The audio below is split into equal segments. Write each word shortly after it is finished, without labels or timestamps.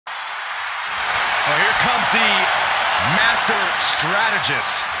the master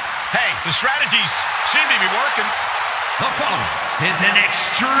strategist. Hey, the strategies seem to be working. The following is an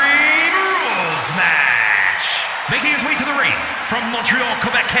Extreme Rules match. Making his way to the ring from Montreal,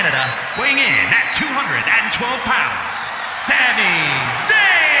 Quebec, Canada, weighing in at 212 pounds, Sami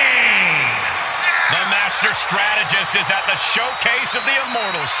Zayn. The master strategist is at the showcase of the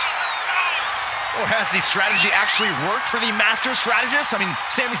Immortals. Well, has the strategy actually worked for the master strategist? I mean,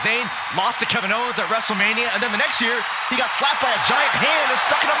 Sami Zayn lost to Kevin Owens at WrestleMania, and then the next year, he got slapped by a giant hand and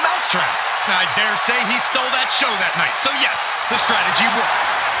stuck in a mousetrap. I dare say he stole that show that night. So yes, the strategy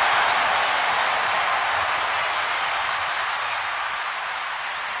worked.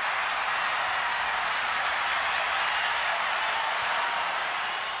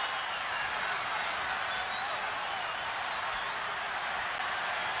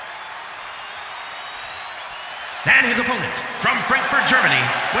 And his opponent, from Frankfurt, Germany,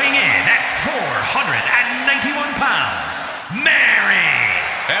 weighing in at 491 pounds, Maru.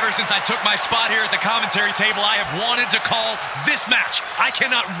 Ever since I took my spot here at the commentary table, I have wanted to call this match. I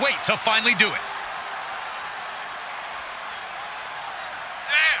cannot wait to finally do it.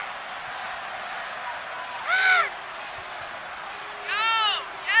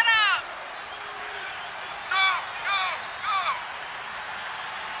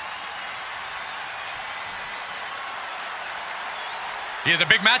 He has a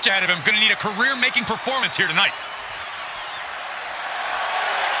big match ahead of him. Going to need a career-making performance here tonight.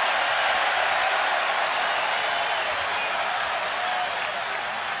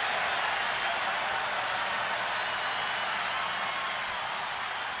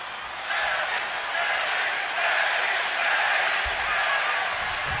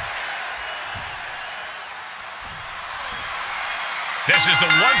 This is the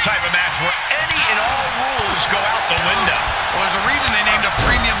one type of match where any and all rules go out the window. Well, there's a reason they named a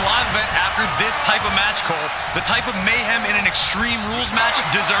premium live event after this type of match, Cole. The type of mayhem in an Extreme Rules match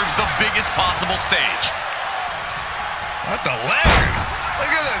deserves the biggest possible stage. What the leg?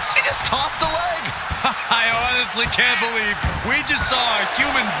 Look at this. He just tossed the leg. I honestly can't believe we just saw a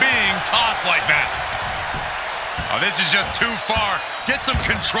human being tossed like that. Oh, this is just too far. Get some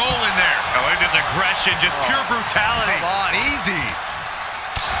control in there. Oh, look at this aggression, just pure brutality. Come on, easy.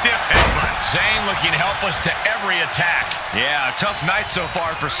 Stiff headbutt. Zayn looking helpless to every attack. Yeah, a tough night so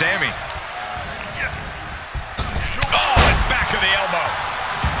far for Sami. Oh, and back of the elbow.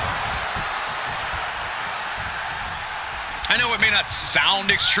 I know it may not sound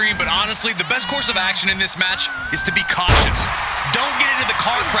extreme, but honestly, the best course of action in this match is to be cautious. Don't get into the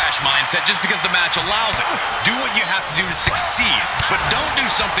car crash mindset just because the match allows it. Do what you have to do to succeed, but don't do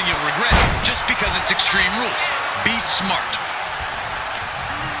something you'll regret just because it's Extreme Rules. Be smart.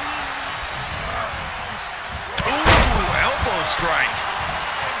 Ooh, elbow strike.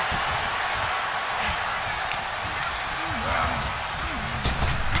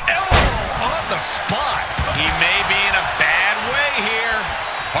 Elbow on the spot. He may be in a bad way here.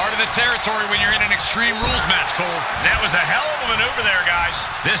 Part of the territory when you're in an Extreme Rules match, Cole. That was a hell of a maneuver there, guys.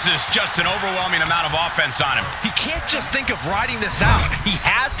 This is just an overwhelming amount of offense on him. He can't just think of riding this out. He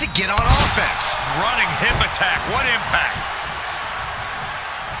has to get on offense. Running hip attack. What impact?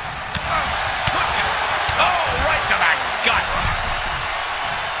 Oh, right to the gut.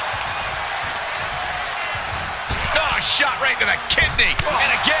 Oh, shot right to the kidney. Oh.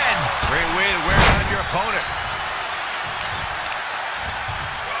 And again. Great way to wear down your opponent.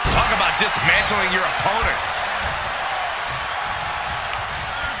 Talk about dismantling your opponent.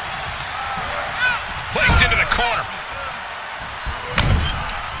 Placed into the corner.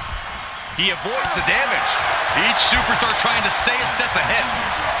 He avoids the damage. Each superstar trying to stay a step ahead.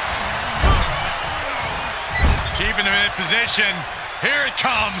 Keeping them in position. Here it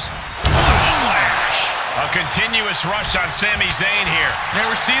comes. Flash. A continuous rush on Sami Zayn here. Yeah,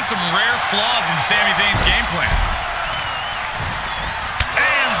 we're seeing some rare flaws in Sami Zayn's game plan.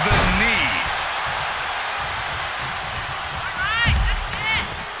 And the knee. All right, that's it.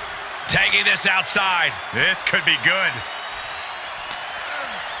 Taking this outside. This could be good.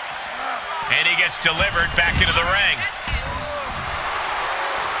 And he gets delivered back into the ring.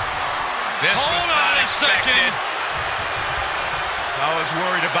 This was Hold not on a expected. second. I was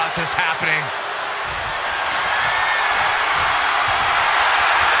worried about this happening.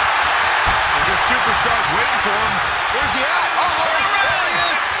 The superstar's waiting for him. Where's he at? Uh-oh, there he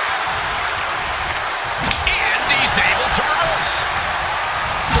is. And he's able to reverse.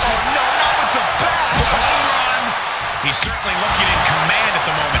 Oh, no, not with the bat. Home run. He's certainly looking in command at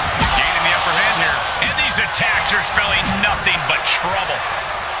the moment. He's gaining the upper hand here. And these attacks are spelling nothing but trouble.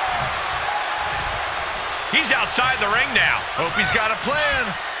 He's outside the ring now. Hope he's got a plan.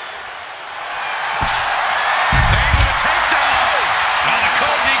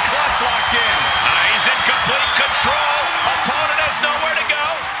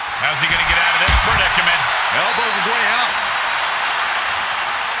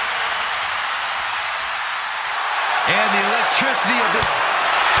 electricity of the...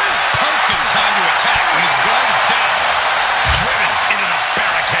 Perfect time to attack when his guard is down. Driven into the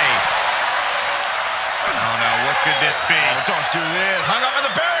barricade. Oh, no, what could this be? Oh, don't do this. Hung up in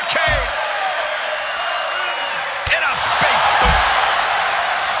the barricade. In a big boot.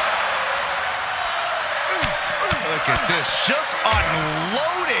 Look at this, just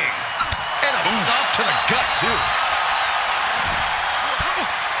unloading. And a stop to the gut, too.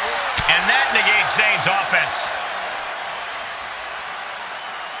 And that negates Zayn's offense.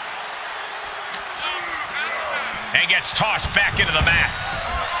 And gets tossed back into the mat.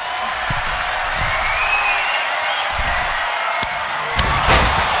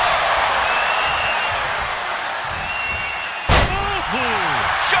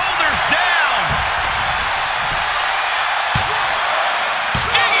 Shoulders down.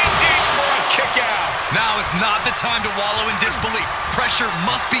 Digging deep for a kick out. Now is not the time to wallow in disbelief. Pressure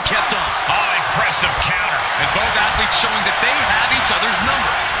must be kept on. Oh, impressive counter. And both athletes showing that they have each other's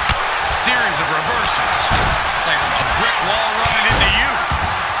number. Series of reversals. Like a brick wall running into you.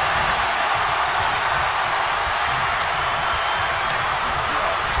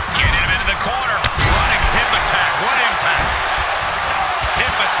 Getting him into the corner. Running hip attack. What impact.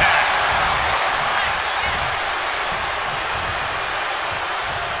 Hip attack.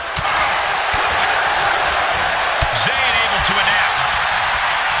 Zayn able to adapt.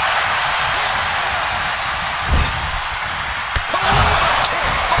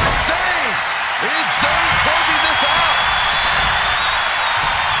 Is Zayn closing this out?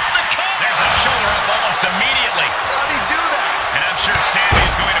 The cover! There's a shoulder up almost immediately. How did he do that? And I'm sure Sami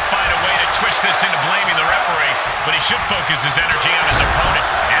is going to find a way to twist this into blaming the referee, but he should focus his energy on his opponent.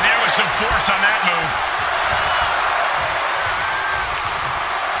 And there was some force on that move.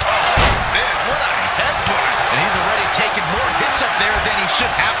 What a headbutt. And he's already taken more hits up there than he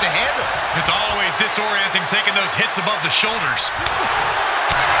should have to handle. It's always disorienting taking those hits above the shoulders.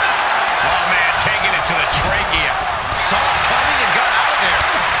 Oh, man, taking it to the trachea. Saw it coming and got out of there.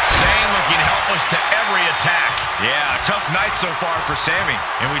 Zayn looking helpless to every attack. Yeah, tough night so far for Sami.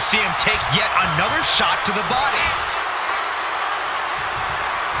 And we see him take yet another shot to the body.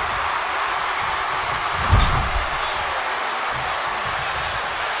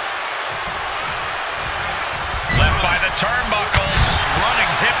 Left by the turnbuckles. Running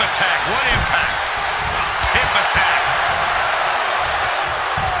hip attack. What impact. Hip attack.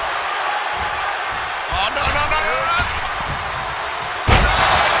 Oh, no.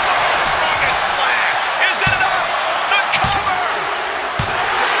 Strongest flag. Is it enough? The cover.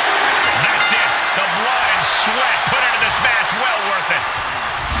 That's it. The blood and sweat put into this match. Well worth it.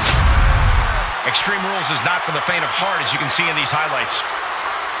 Extreme Rules is not for the faint of heart, as you can see in these highlights.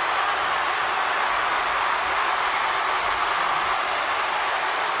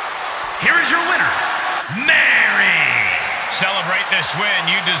 Here is your winner, Mary. Celebrate this win.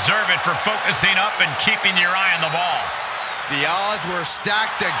 You deserve it for focusing up and keeping your eye on the ball. The odds were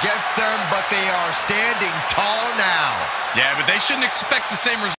stacked against them, but they are standing tall now. Yeah, but they shouldn't expect the same result.